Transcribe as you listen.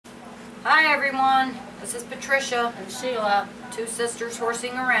Hi everyone, this is Patricia, And Sheila. two sisters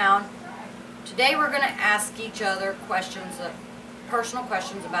horsing around. Today we're going to ask each other questions, personal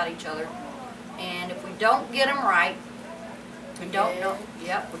questions about each other. And if we don't get them right, we don't know.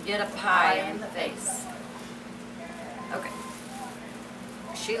 Yep, we get a pie in the face. Okay.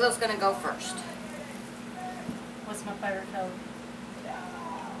 Sheila's going to go first. What's my favorite color?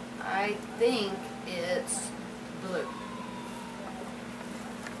 I think it's blue.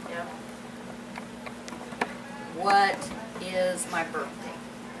 Yep. What is my birthday?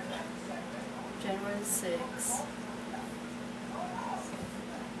 January 6th.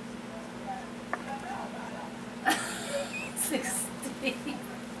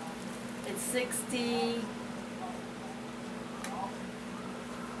 It's 60.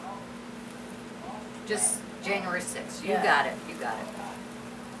 Just January 6th. You Yeah. got it. You got it.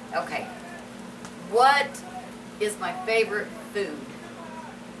 Okay. What is my favorite food?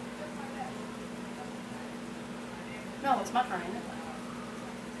 No, it's my turn.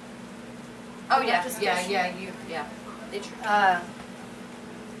 Oh yeah, Just yeah, guess. yeah. Yeah. It's your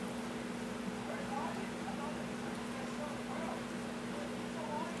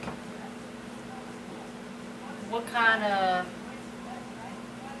What kind of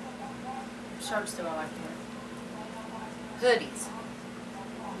shirts do I like to wear? hoodies.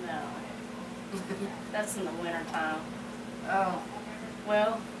 No. That's in the winter time. Oh.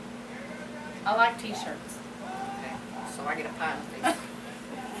 Well, I like t-shirts. Okay. So I get a pie in the face.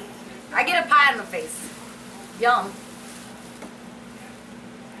 I get a pie in the face. Yum.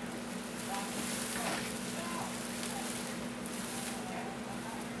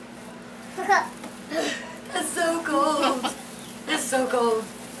 That's so cold. It's so cold.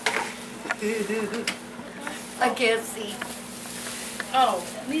 I can't see. Oh,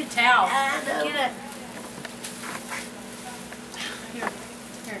 I need a towel. I know. Get it. Here.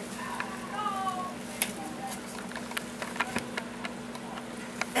 Here.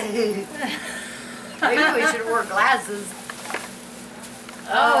 Maybe we should wear glasses.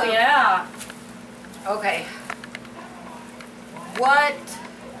 Oh, yeah. Okay. What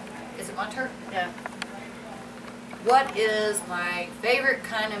is it? My turn. Yeah. What is my favorite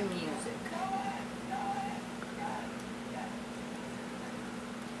kind of music?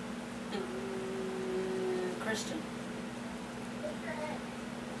 Christian.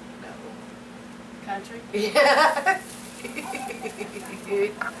 No. Country. Yeah.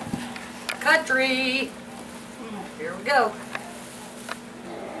 Country. Here we go.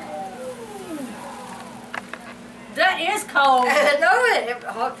 That is cold. I know it.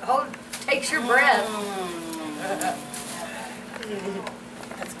 Takes your breath.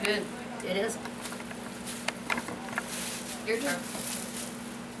 That's good. It is. Your turn.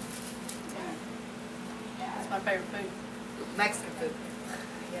 That's my favorite food. Mexican food.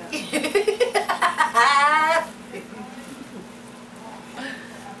 Yeah.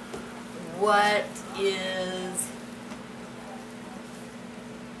 What is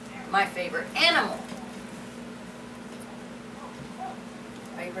my favorite animal?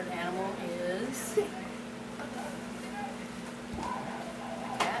 Favorite animal is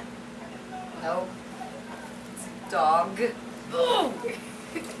Cat? No. It's a dog. I'm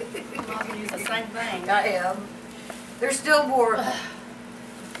not gonna use the same thing. I am. There's still more.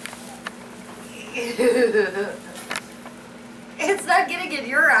 It's not getting in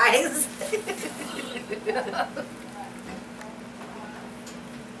your eyes.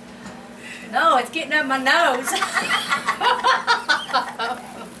 No, it's getting up my nose.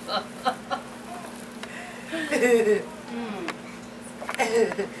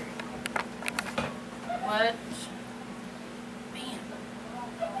 What? Man.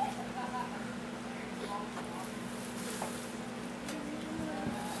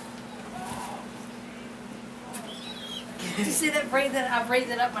 Did you see that breathing? I breathed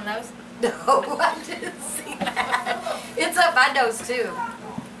it up my nose. No, I didn't see that. It's up my nose too.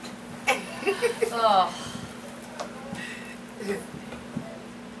 Oh.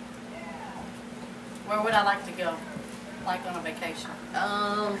 Where would I like to go? Like on a vacation?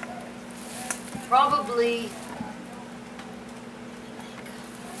 Probably.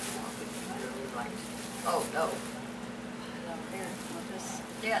 Oh no. Over here. What this?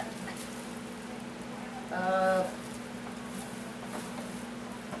 Yeah.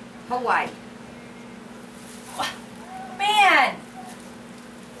 Hawaii. Man!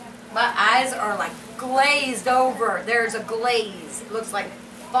 My eyes are like glazed over. There's a glaze. It looks like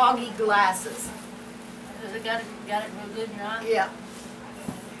foggy glasses. Has it got it real good in your eye? Yeah.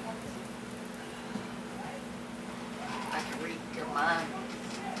 I can read your mind.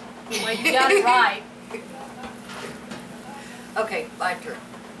 Well, you got it right. Okay, my turn.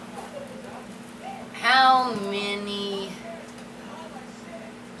 How many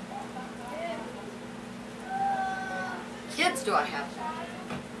kids do I have?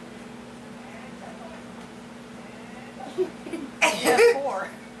 Yeah, 4.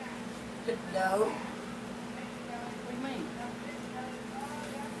 No. What do you mean?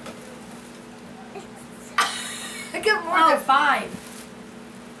 I got more Oh, than 5.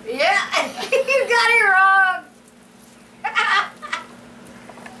 Yeah, you got it wrong.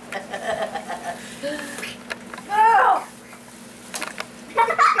 Oh.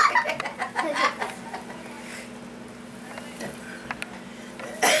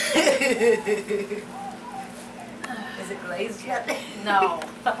 Is it glazed yet? No.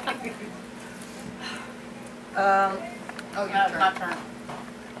 Oh, your turn. My turn.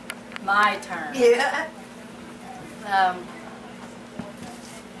 My turn. Yeah.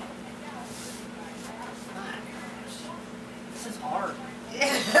 This is hard.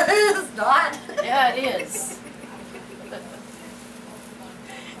 It's not. Yeah, it is.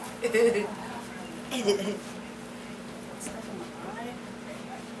 Stuff in my eye.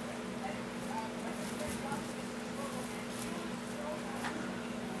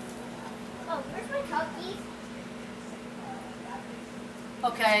 Oh, where's my cookies?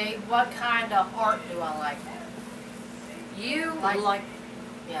 Okay, what kind of art do I like? You Like- like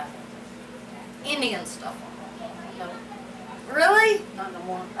Yeah. Indian stuff. No, Really? not no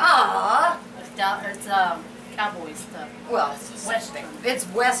more. Ah. It's cowboy stuff. Well, it's Western. It's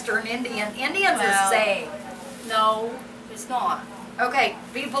Western Indian. Indian's the Well- same. No, it's not. Okay,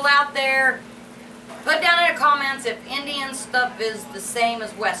 people out there, put down in the comments if Indian stuff is the same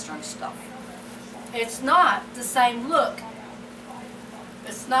as Western stuff. It's not the same look.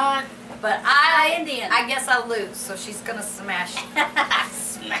 It's not. But I Indian. I guess I lose, so she's gonna smash.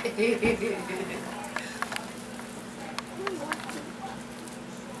 Smack.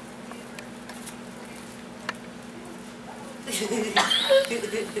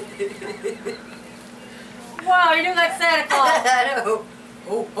 Wow, you look like Santa Claus. I know.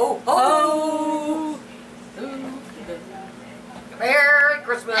 Ho ho ho! Merry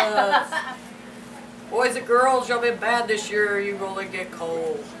Christmas! Boys and girls, y'all been bad this year. You really get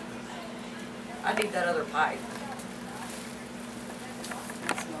cold. I need that other pipe.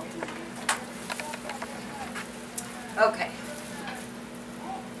 Okay.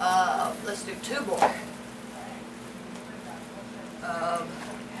 Let's do 2 more.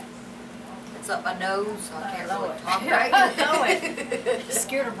 It's up my nose, so I can't know really it. talk I right. know it.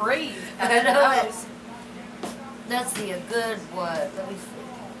 Scared to breathe. I know it. Let's see, a good what? Let me see.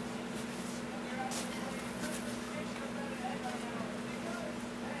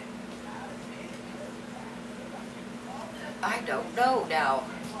 I don't know now.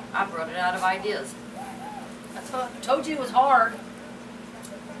 I'm running out of ideas. I told you it was hard.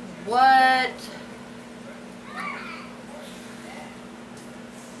 What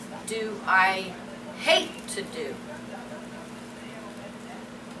do I hate to do?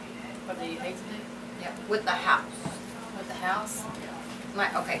 What do you hate to do Yeah, with the house. with the house?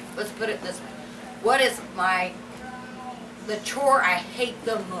 Okay, let's put it this way. What is the chore I hate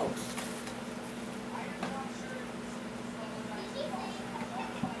the most?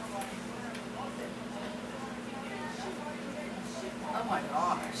 Oh my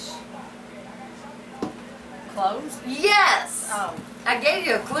gosh. Clothes? Yes! Oh. I gave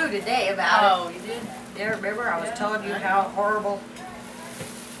you a clue today about Oh, you did? it. Yeah, remember I was telling you how horrible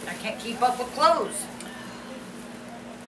I can't keep up with clothes.